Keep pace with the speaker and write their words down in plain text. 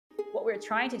we're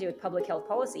trying to do with public health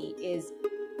policy is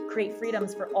create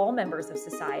freedoms for all members of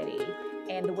society.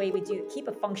 And the way we do keep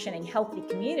a functioning, healthy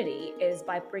community is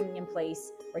by bringing in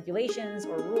place regulations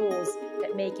or rules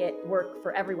that make it work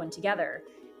for everyone together.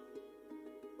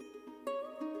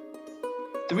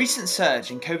 The recent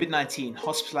surge in COVID-19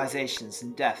 hospitalisations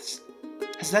and deaths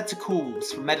has led to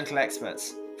calls from medical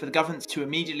experts for the government to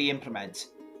immediately implement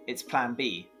its Plan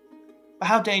B. But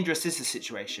how dangerous is the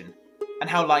situation, and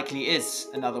how likely is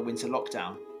another winter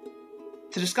lockdown?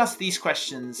 To discuss these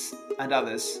questions and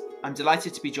others, I'm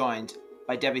delighted to be joined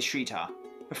by Devi Sridhar,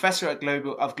 Professor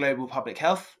of Global Public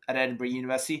Health at Edinburgh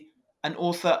University and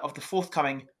author of the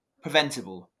forthcoming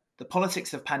Preventable, The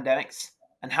Politics of Pandemics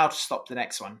and How to Stop the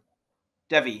Next One.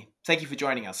 Devi, thank you for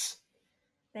joining us.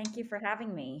 Thank you for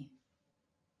having me.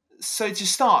 So to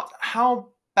start, how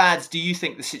bad do you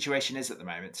think the situation is at the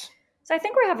moment? So I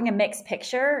think we're having a mixed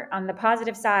picture. On the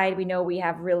positive side, we know we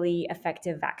have really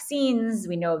effective vaccines.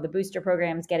 We know the booster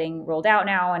program is getting rolled out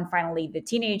now, and finally the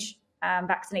teenage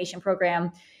vaccination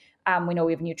program. We know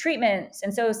we have new treatments.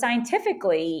 And so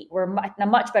scientifically, we're in a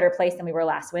much better place than we were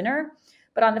last winter.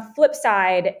 But on the flip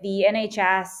side, the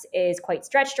NHS is quite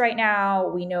stretched right now.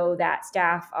 We know that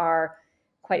staff are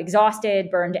quite exhausted,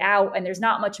 burned out, and there's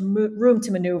not much room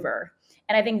to maneuver.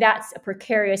 And I think that's a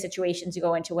precarious situation to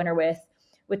go into winter with,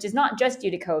 which is not just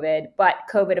due to COVID, but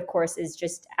COVID, of course, is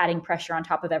just adding pressure on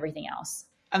top of everything else.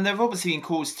 And there have obviously been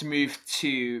calls to move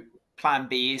to Plan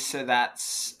B, so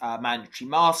that's mandatory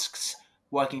masks,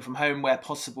 working from home where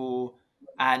possible,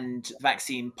 and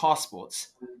vaccine passports.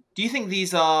 Do you think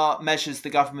these are measures the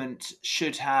government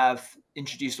should have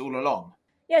introduced all along?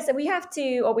 Yes, and we have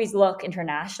to always look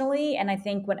internationally. And I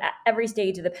think when at every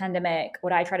stage of the pandemic,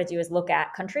 what I try to do is look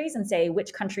at countries and say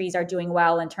which countries are doing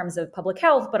well in terms of public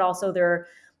health, but also their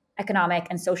economic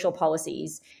and social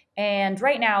policies. And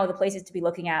right now, the places to be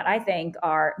looking at, I think,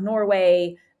 are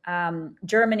Norway,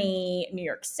 Germany, New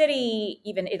York City,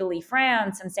 even Italy,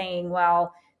 France, and saying,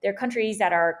 well, they're countries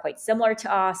that are quite similar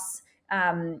to us.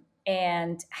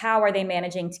 And how are they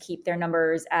managing to keep their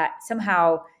numbers at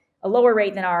somehow a lower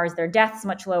rate than ours, their deaths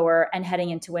much lower, and heading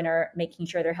into winter, making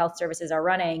sure their health services are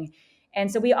running.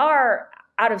 And so we are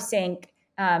out of sync.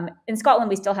 In Scotland,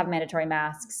 we still have mandatory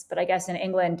masks, but I guess in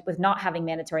England, with not having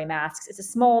mandatory masks, it's a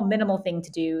small, minimal thing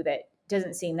to do that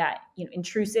doesn't seem that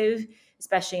intrusive,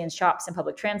 especially in shops and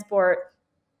public transport.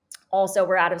 Also,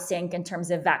 we're out of sync in terms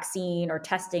of vaccine or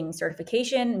testing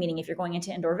certification, meaning if you're going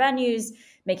into indoor venues,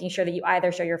 making sure that you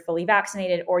either show you're fully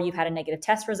vaccinated or you've had a negative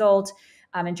test result.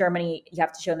 In Germany, you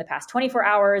have to show in the past 24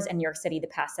 hours, and New York City, the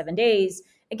past 7 days.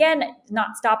 Again,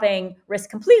 not stopping risk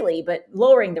completely, but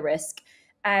lowering the risk,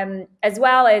 as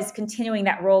well as continuing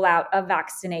that rollout of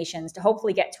vaccinations to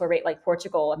hopefully get to a rate like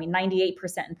Portugal. I mean, 98%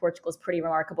 in Portugal is pretty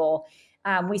remarkable.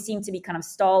 We seem to be kind of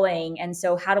stalling. And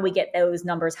so how do we get those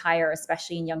numbers higher,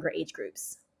 especially in younger age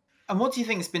groups? And what do you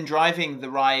think has been driving the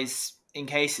rise in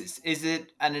cases? Is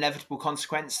it an inevitable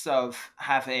consequence of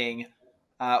having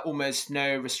almost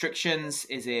no restrictions?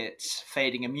 Is it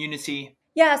fading immunity?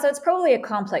 Yeah, so it's probably a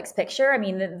complex picture. I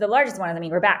mean, the largest one is,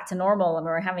 we're back to normal and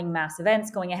we're having mass events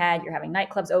going ahead. You're having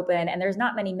nightclubs open, and there's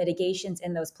not many mitigations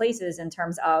in those places in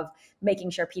terms of making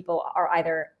sure people are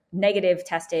either negative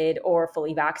tested or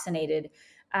fully vaccinated.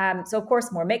 So of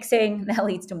course, more mixing, that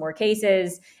leads to more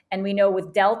cases. And we know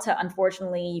with Delta,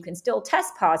 unfortunately, you can still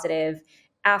test positive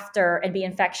after and be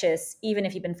infectious, even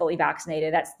if you've been fully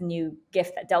vaccinated. That's the new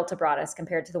gift that Delta brought us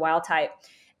compared to the wild type.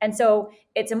 And so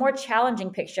it's a more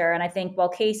challenging picture. And I think while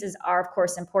cases are, of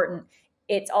course, important,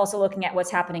 it's also looking at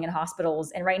what's happening in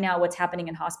hospitals. And right now, what's happening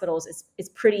in hospitals is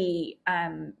pretty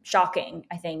shocking,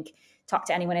 I think. Talk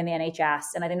to anyone in the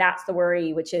NHS. And I think that's the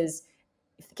worry, which is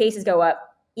if the cases go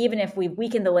up, even if we've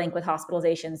weakened the link with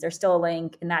hospitalizations, there's still a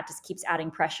link, and that just keeps adding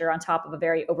pressure on top of a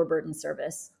very overburdened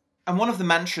service. And one of the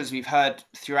mantras we've heard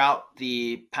throughout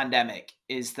the pandemic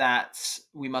is that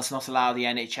we must not allow the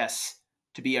NHS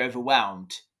to be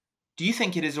overwhelmed. Do you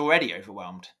think it is already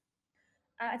overwhelmed?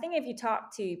 I think if you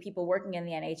talk to people working in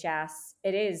the NHS,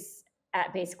 it is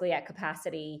basically at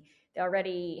capacity. They're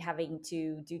already having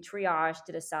to do triage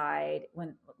to decide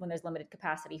when there's limited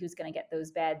capacity, who's going to get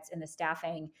those beds, and the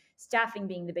staffing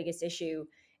being the biggest issue.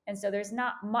 And so there's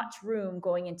not much room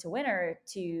going into winter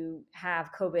to have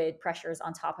COVID pressures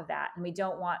on top of that. And we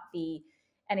don't want the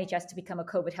NHS to become a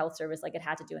COVID health service like it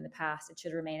had to do in the past. It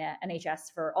should remain an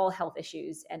NHS for all health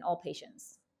issues and all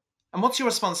patients. And what's your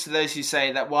response to those who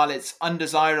say that while it's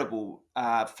undesirable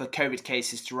for COVID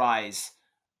cases to rise,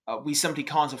 we simply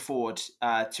can't afford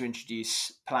to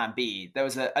introduce Plan B? There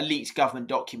was a leaked government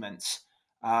document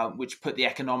which put the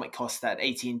economic cost at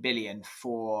 18 billion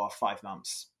for 5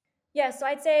 months. Yeah, so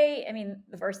I'd say, I mean,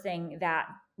 the first thing that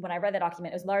when I read the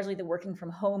document, it was largely the working from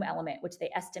home element, which they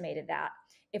estimated that.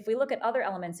 If we look at other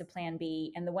elements of Plan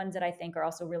B, and the ones that I think are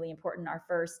also really important are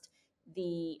first,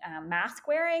 the mask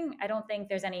wearing. I don't think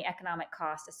there's any economic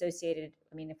cost associated.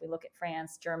 I mean, if we look at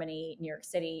France, Germany, New York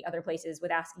City, other places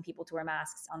with asking people to wear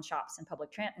masks on shops and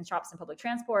public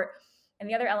transport. And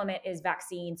the other element is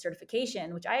vaccine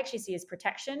certification, which I actually see as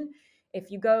protection. If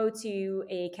you go to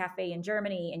a cafe in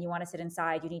Germany and you want to sit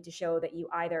inside, you need to show that you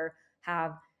either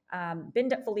have been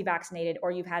fully vaccinated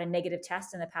or you've had a negative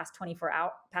test in the past 24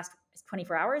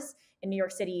 hours. In New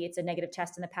York City, it's a negative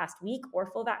test in the past week or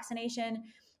full vaccination.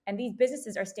 And these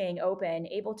businesses are staying open,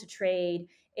 able to trade,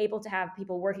 able to have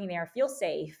people working there feel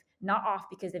safe, not off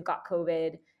because they've got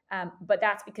COVID, but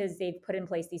that's because they've put in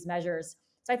place these measures.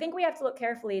 So I think we have to look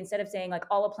carefully instead of saying like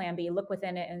all a plan B, look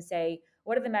within it and say,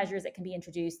 what are the measures that can be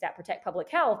introduced that protect public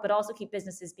health, but also keep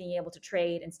businesses being able to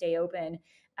trade and stay open?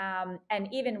 And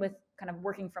even with kind of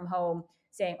working from home,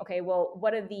 saying, okay, well,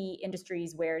 what are the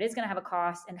industries where it is going to have a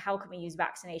cost and how can we use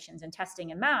vaccinations and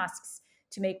testing and masks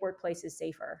to make workplaces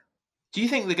safer? Do you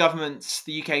think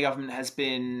the UK government has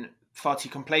been far too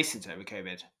complacent over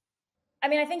COVID? I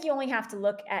mean, I think you only have to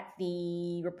look at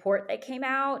the report that came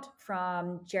out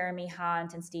from Jeremy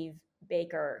Hunt and Steve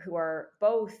Baker, who are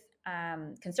both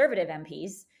conservative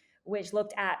MPs, which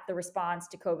looked at the response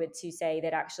to COVID to say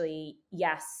that actually,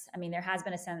 yes, I mean, there has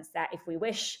been a sense that if we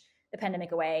wish the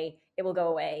pandemic away, it will go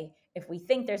away. If we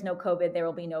think there's no COVID, there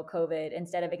will be no COVID,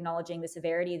 instead of acknowledging the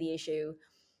severity of the issue.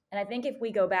 And I think if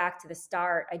we go back to the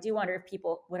start, I do wonder if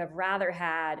people would have rather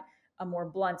had a more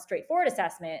blunt, straightforward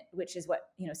assessment, which is what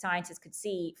scientists could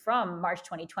see from March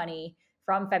 2020,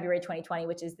 from February 2020,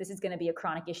 which is this is going to be a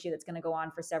chronic issue that's going to go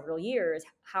on for several years.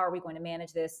 How are we going to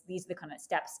manage this? These are the kind of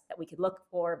steps that we could look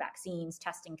for: vaccines,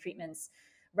 testing, treatments,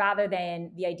 rather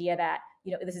than the idea that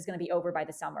this is going to be over by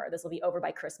the summer, this will be over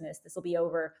by Christmas, this will be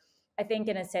over. I think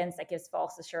in a sense that gives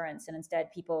false assurance, and instead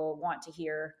people want to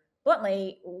hear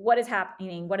bluntly what is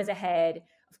happening, what is ahead.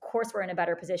 Of course, we're in a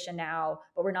better position now,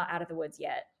 but we're not out of the woods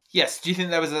yet. Yes. Do you think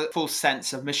there was a full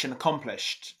sense of mission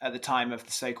accomplished at the time of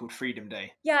the so-called Freedom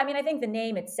Day? Yeah, I mean, I think the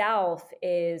name itself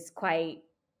is quite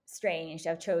strange to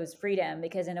have chose freedom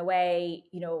because in a way,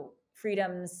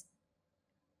 freedoms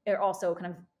are also kind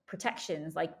of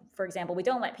protections. Like, for example, we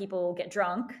don't let people get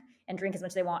drunk and drink as much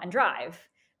as they want and drive.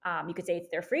 You could say it's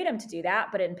their freedom to do that,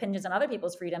 but it impinges on other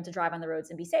people's freedom to drive on the roads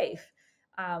and be safe.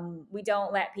 We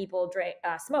don't let people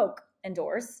smoke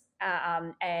indoors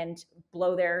and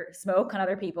blow their smoke on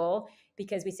other people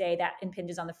because we say that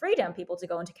impinges on the freedom people to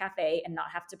go into a cafe and not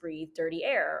have to breathe dirty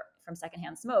air from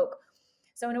secondhand smoke.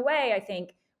 So in a way, I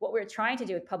think what we're trying to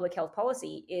do with public health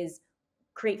policy is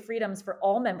create freedoms for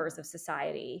all members of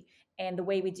society. And the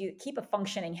way we do keep a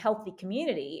functioning, healthy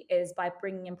community is by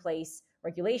bringing in place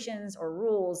regulations or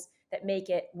rules that make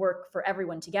it work for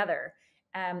everyone together.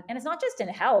 And it's not just in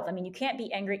health. I mean, you can't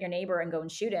be angry at your neighbor and go and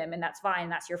shoot him, and that's fine.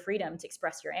 That's your freedom to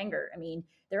express your anger. I mean,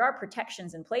 there are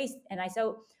protections in place. And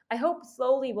I hope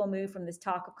slowly we'll move from this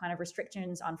talk of kind of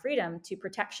restrictions on freedom to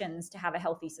protections to have a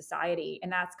healthy society.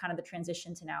 And that's kind of the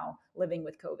transition to now living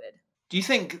with COVID. Do you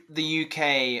think the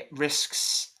UK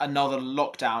risks another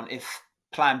lockdown if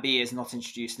Plan B is not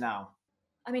introduced now?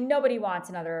 I mean, nobody wants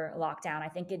another lockdown. I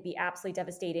think it'd be absolutely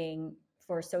devastating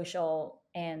for social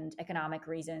and economic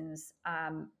reasons.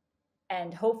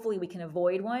 And hopefully we can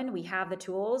avoid one. We have the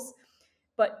tools.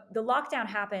 But the lockdown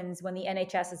happens when the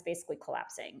NHS is basically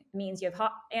collapsing. It means you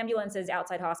have ambulances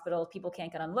outside hospitals, people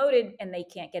can't get unloaded and they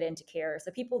can't get into care.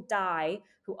 So people die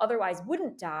who otherwise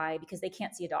wouldn't die because they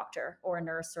can't see a doctor or a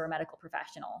nurse or a medical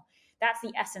professional. That's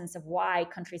the essence of why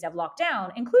countries have locked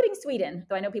down, including Sweden,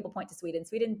 though I know people point to Sweden.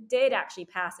 Sweden did actually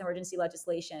pass emergency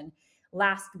legislation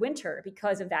last winter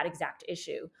because of that exact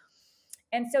issue.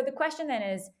 And so the question then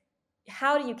is,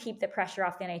 how do you keep the pressure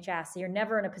off the NHS so you're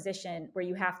never in a position where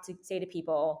you have to say to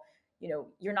people,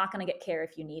 you're not going to get care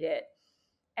if you need it?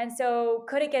 And so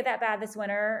could it get that bad this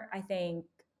winter? I think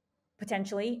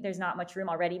potentially. There's not much room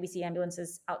already. We see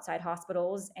ambulances outside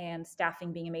hospitals and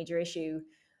staffing being a major issue.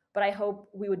 But I hope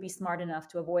we would be smart enough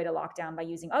to avoid a lockdown by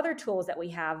using other tools that we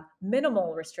have,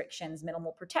 minimal restrictions,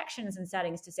 minimal protections and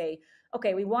settings to say,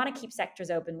 okay, we want to keep sectors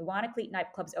open. We want to keep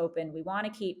nightclubs open. We want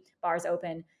to keep bars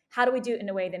open. How do we do it in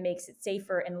a way that makes it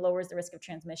safer and lowers the risk of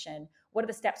transmission? What are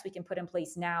the steps we can put in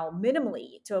place now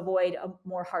minimally to avoid a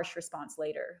more harsh response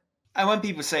later? And when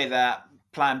people say that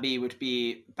Plan B would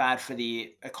be bad for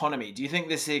the economy, do you think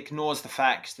this ignores the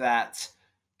fact that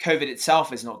COVID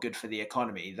itself is not good for the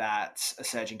economy, that a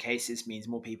surge in cases means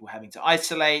more people having to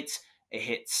isolate, it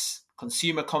hits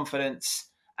consumer confidence,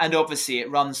 and obviously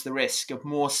it runs the risk of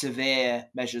more severe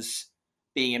measures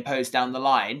being imposed down the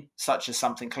line, such as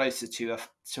something closer to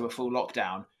a full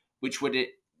lockdown, which would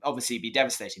obviously be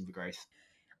devastating for growth.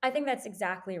 I think that's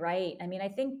exactly right. I mean, I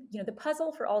think, the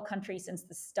puzzle for all countries since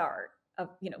the start of,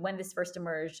 when this first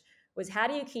emerged was, how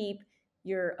do you keep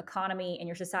your economy and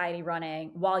your society running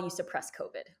while you suppress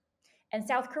COVID? And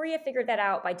South Korea figured that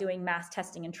out by doing mass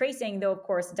testing and tracing, though, of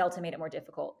course, Delta made it more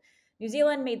difficult. New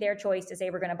Zealand made their choice to say,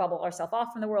 we're going to bubble ourselves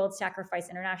off from the world, sacrifice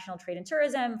international trade and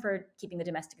tourism for keeping the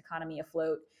domestic economy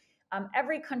afloat.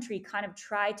 Every country kind of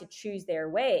tried to choose their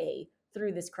way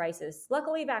through this crisis.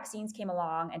 Luckily, vaccines came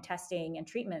along and testing and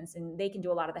treatments, and they can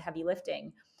do a lot of the heavy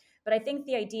lifting. But I think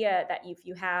the idea that if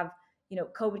you have,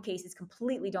 COVID cases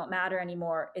completely don't matter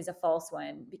anymore is a false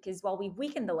one, because while we've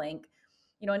weakened the link,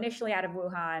 initially out of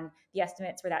Wuhan, the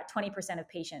estimates were that 20% of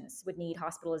patients would need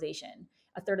hospitalization,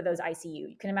 a third of those ICU.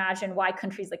 You can imagine why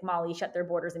countries like Mali shut their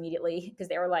borders immediately, because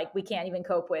they were like, we can't even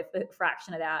cope with a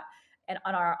fraction of that and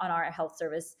on our health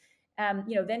service.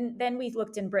 Then we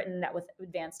looked in Britain that with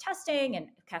advanced testing and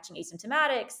catching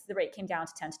asymptomatics, the rate came down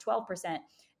to 10 to 12%.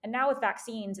 And now with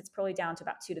vaccines, it's probably down to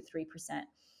about 2 to 3%.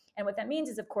 And what that means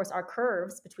is, of course, our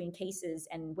curves between cases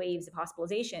and waves of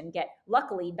hospitalization get,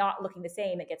 luckily, not looking the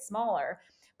same. It gets smaller,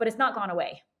 but it's not gone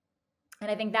away. And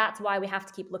I think that's why we have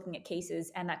to keep looking at cases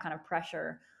and that kind of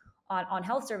pressure on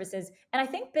health services. And I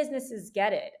think businesses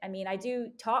get it. I mean, I do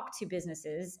talk to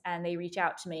businesses and they reach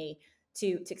out to me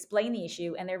to explain the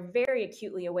issue. And they're very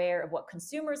acutely aware of what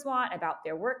consumers want about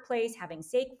their workplace, having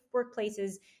safe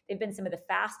workplaces. They've been some of the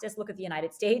fastest, look at the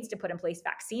United States, to put in place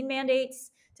vaccine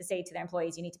mandates, to say to their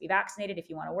employees, you need to be vaccinated if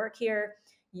you want to work here.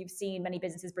 You've seen many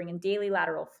businesses bring in daily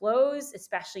lateral flows,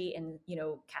 especially in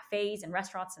cafes and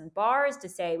restaurants and bars, to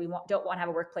say we don't want to have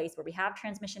a workplace where we have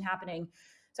transmission happening.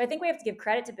 So I think we have to give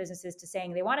credit to businesses to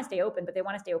saying they want to stay open, but they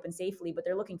want to stay open safely, but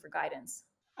they're looking for guidance.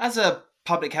 As a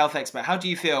public health expert, how do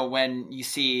you feel when you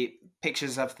see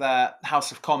pictures of the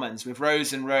House of Commons with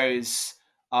rows and rows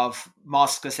of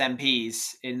maskless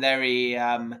MPs in very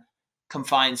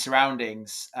confined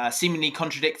surroundings, seemingly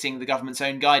contradicting the government's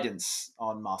own guidance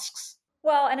on masks?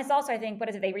 Well, and it's also, I think,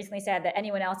 they recently said that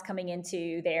anyone else coming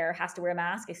into there has to wear a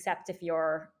mask, except if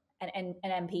you're an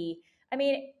MP. I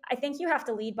mean, I think you have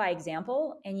to lead by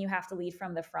example and you have to lead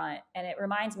from the front. And it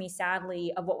reminds me,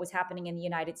 sadly, of what was happening in the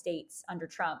United States under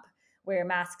Trump, where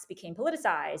masks became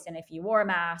politicized. And if you wore a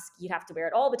mask, you'd have to wear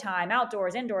it all the time,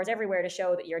 outdoors, indoors, everywhere, to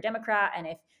show that you're a Democrat. And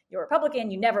if you're a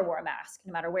Republican, you never wore a mask,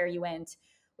 no matter where you went,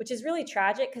 which is really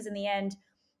tragic, because in the end,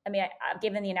 I mean, I've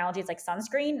given the analogy, it's like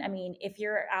sunscreen. I mean, if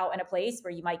you're out in a place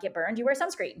where you might get burned, you wear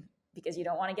sunscreen because you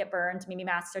don't want to get burned. Maybe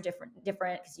masks are different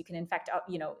because you can infect,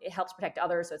 it helps protect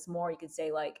others. So it's more, you could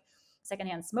say, like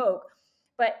secondhand smoke.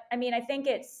 But I mean, I think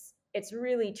it's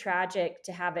really tragic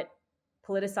to have it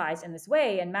politicized in this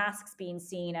way, and masks being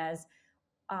seen as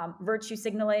virtue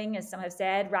signaling, as some have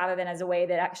said, rather than as a way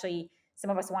that actually some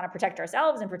of us want to protect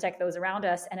ourselves and protect those around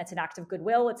us. And it's an act of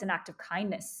goodwill. It's an act of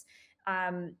kindness.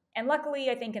 And luckily,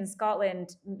 I think in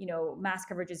Scotland, mask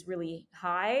coverage is really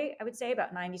high. I would say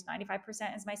about 90 to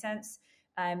 95% is my sense.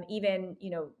 Even,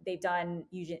 they've done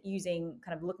using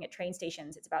kind of looking at train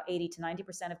stations, it's about 80 to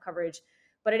 90% of coverage.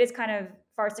 But it is kind of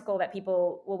farcical that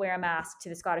people will wear a mask to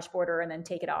the Scottish border and then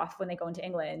take it off when they go into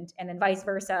England, and then vice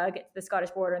versa, get to the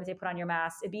Scottish border and they put on your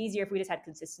mask. It'd be easier if we just had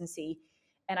consistency.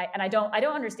 And I don't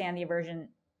understand the aversion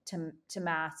to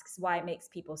masks, why it makes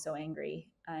people so angry.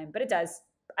 But it does.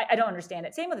 I don't understand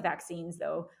it. Same with vaccines,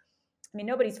 though. I mean,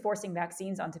 nobody's forcing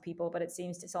vaccines onto people, but it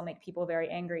seems to still make people very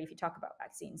angry if you talk about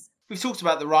vaccines. We've talked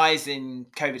about the rise in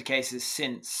COVID cases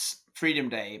since Freedom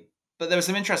Day, but there was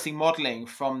some interesting modelling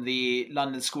from the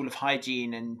London School of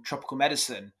Hygiene and Tropical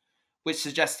Medicine, which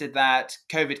suggested that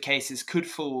COVID cases could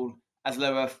fall as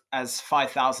low as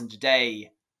 5,000 a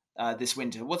day this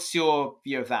winter. What's your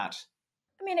view of that?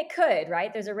 I mean, it could,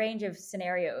 right? There's a range of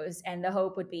scenarios, and the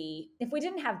hope would be, if we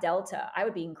didn't have Delta, I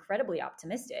would be incredibly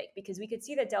optimistic, because we could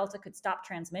see that Delta could stop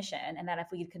transmission, and that if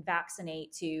we could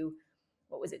vaccinate to,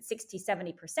 60,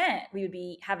 70%, we would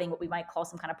be having what we might call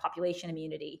some kind of population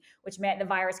immunity, which meant the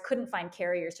virus couldn't find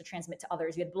carriers to transmit to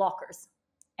others. We had blockers.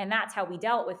 And that's how we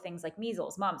dealt with things like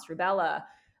measles, mumps, rubella,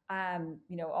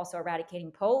 also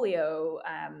eradicating polio,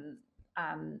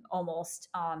 almost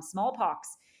smallpox.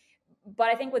 But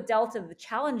I think with Delta, the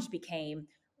challenge became,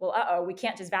 we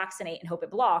can't just vaccinate and hope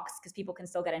it blocks, because people can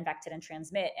still get infected and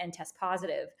transmit and test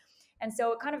positive. And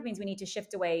so it kind of means we need to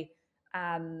shift away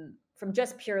from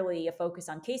just purely a focus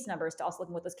on case numbers to also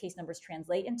looking what those case numbers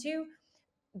translate into.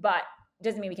 But it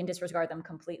doesn't mean we can disregard them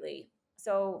completely.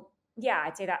 So yeah,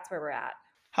 I'd say that's where we're at.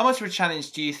 How much of a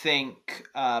challenge do you think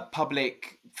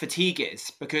public fatigue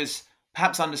is? Because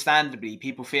perhaps understandably,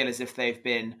 people feel as if they've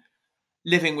been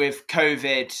living with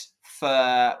COVID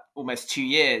for almost 2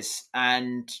 years,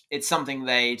 and it's something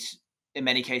they'd, in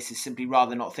many cases, simply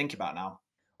rather not think about now.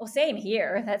 Well, same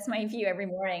here. That's my view every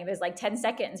morning. There's like 10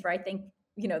 seconds where I think,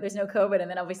 there's no COVID, and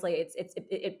then obviously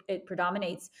it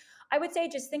predominates. I would say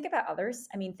just think about others.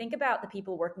 I mean, think about the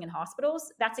people working in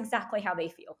hospitals. That's exactly how they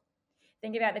feel.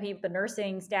 Think about the people, the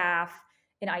nursing staff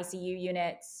in ICU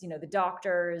units, the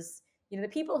doctors, the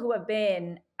people who have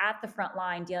been at the front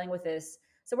line dealing with this.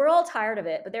 So we're all tired of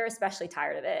it, but they're especially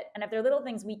tired of it. And if there are little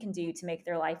things we can do to make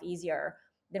their life easier,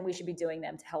 then we should be doing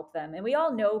them to help them. And we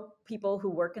all know people who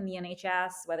work in the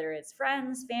NHS, whether it's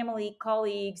friends, family,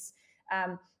 colleagues.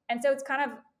 And so it's kind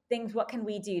of things, what can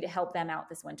we do to help them out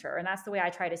this winter? And that's the way I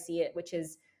try to see it, which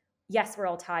is, yes, we're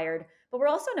all tired, but we're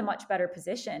also in a much better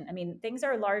position. I mean, things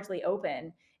are largely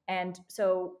open. And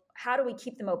so how do we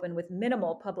keep them open with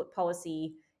minimal public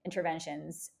policy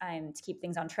interventions to keep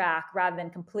things on track rather than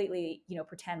completely,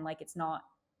 pretend like it's not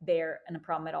there and a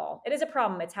problem at all? It is a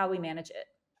problem. It's how we manage it.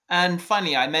 And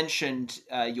finally, I mentioned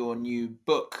your new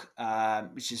book,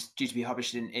 which is due to be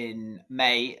published in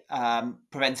May,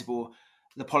 Preventable,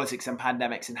 The Politics and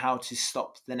Pandemics and How to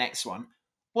Stop the Next One.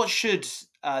 What should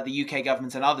the UK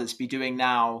government and others be doing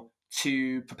now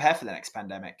to prepare for the next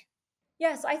pandemic?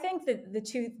 Yes, I think that the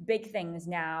two big things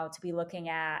now to be looking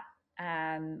at,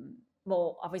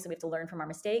 well, obviously we have to learn from our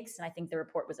mistakes, and I think the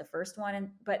report was the first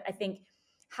one. But I think,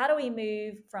 how do we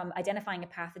move from identifying a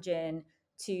pathogen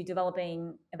to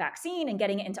developing a vaccine and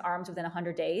getting it into arms within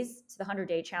 100 days? So the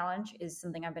 100-day challenge is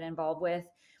something I've been involved with.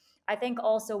 I think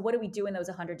also, what do we do in those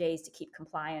 100 days to keep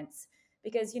compliance?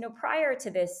 Because, prior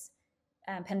to this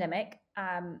pandemic,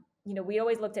 we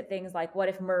always looked at things like, what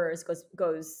if MERS goes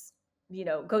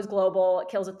global, it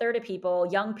kills a third of people,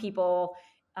 young people,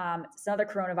 it's another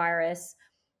coronavirus.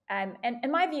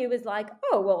 And my view is like,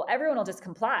 oh, well, everyone will just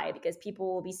comply because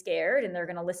people will be scared and they're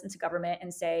going to listen to government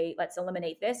and say, let's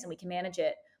eliminate this and we can manage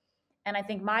it. And I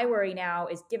think my worry now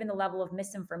is, given the level of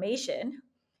misinformation,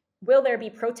 will there be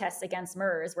protests against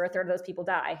MERS where a third of those people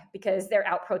die because they're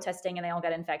out protesting and they all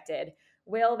get infected?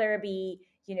 Will there be,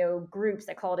 groups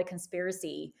that call it a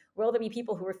conspiracy? Will there be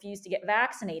people who refuse to get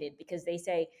vaccinated because they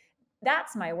say,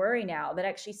 that's my worry now, that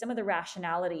actually some of the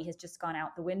rationality has just gone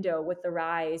out the window with the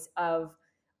rise of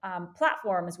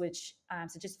platforms which,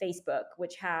 such as Facebook,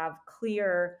 which have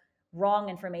clear wrong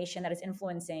information that is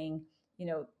influencing,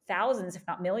 thousands, if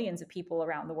not millions of people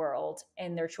around the world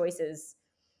and their choices.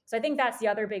 So I think that's the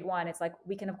other big one. It's like,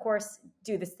 we can, of course,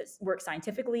 do this work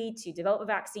scientifically to develop a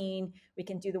vaccine. We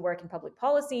can do the work in public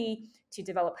policy to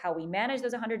develop how we manage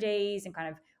those 100 days and kind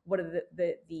of what are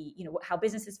the how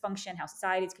businesses function, how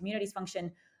societies, communities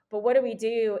function. But what do we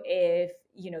do if,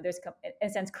 there's, in a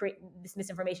sense, this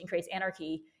misinformation creates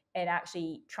anarchy, and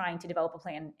actually trying to develop a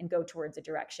plan and go towards a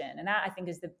direction? And that, I think,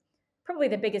 is probably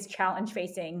the biggest challenge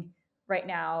facing right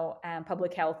now,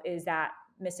 public health, is that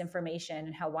misinformation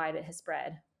and how wide it has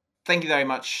spread. Thank you very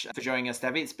much for joining us,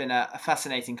 Devi. It's been a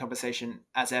fascinating conversation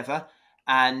as ever.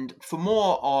 And for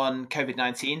more on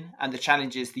COVID-19 and the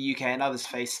challenges the UK and others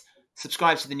face,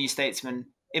 subscribe to The New Statesman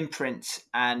in print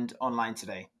and online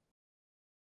today.